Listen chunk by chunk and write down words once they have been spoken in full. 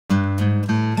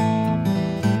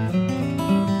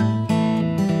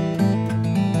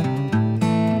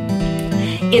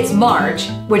It's March,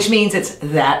 which means it's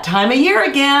that time of year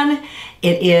again.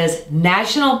 It is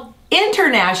International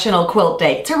Quilt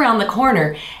Day. It's around the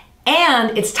corner.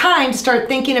 And it's time to start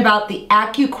thinking about the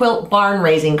AccuQuilt barn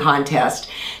raising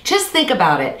contest. Just think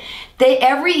about it.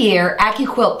 Every year,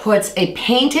 AccuQuilt puts a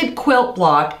painted quilt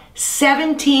block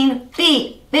 17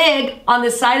 feet big on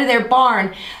the side of their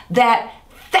barn that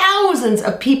thousands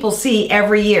of people see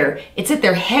every year. It's at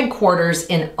their headquarters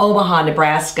in Omaha,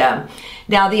 Nebraska.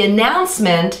 Now, the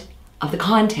announcement of the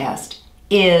contest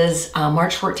is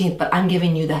March 14th, but I'm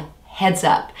giving you the heads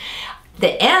up.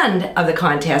 The end of the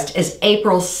contest is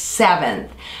April 7th.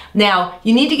 Now,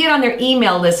 you need to get on their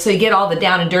email list so you get all the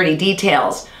down and dirty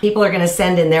details. People are going to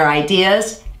send in their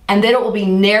ideas, and then it will be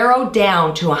narrowed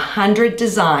down to 100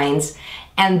 designs,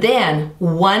 and then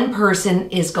one person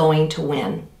is going to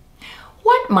win.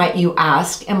 What, might you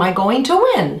ask, am I going to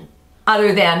win?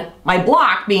 Other than my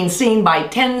block being seen by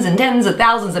tens and tens of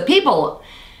thousands of people.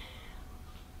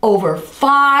 Over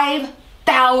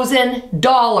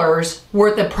 $5,000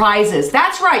 worth of prizes.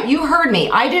 That's right, you heard me.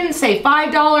 I didn't say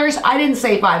 $5, I didn't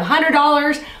say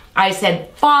 $500, I said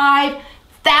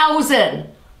 5,000.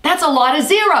 That's a lot of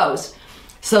zeros.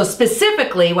 So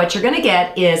specifically, what you're gonna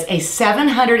get is a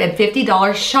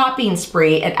 $750 shopping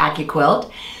spree at AccuQuilt,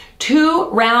 2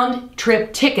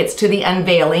 round-trip tickets to the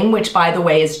unveiling, which by the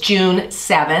way is June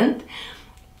 7th,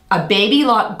 a Baby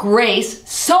Lock Grace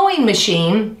sewing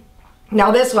machine.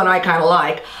 Now this one I kind of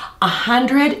like.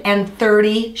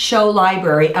 130 show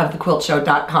library of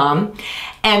thequiltshow.com,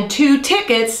 and 2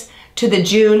 tickets to the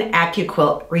June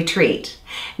AccuQuilt retreat.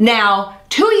 Now,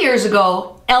 2 years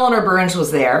ago, Eleanor Burns was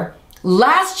there.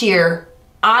 Last year,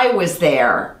 I was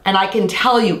there, and I can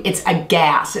tell you it's a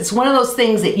gas. It's one of those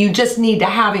things that you just need to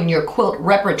have in your quilt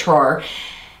repertoire.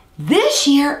 This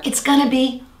year, it's gonna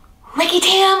be Ricky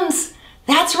Timms.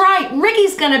 That's right,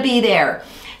 Ricky's gonna be there.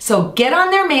 So get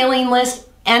on their mailing list,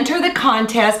 enter the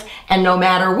contest, and no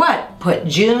matter what, put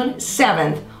June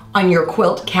 7th on your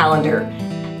quilt calendar.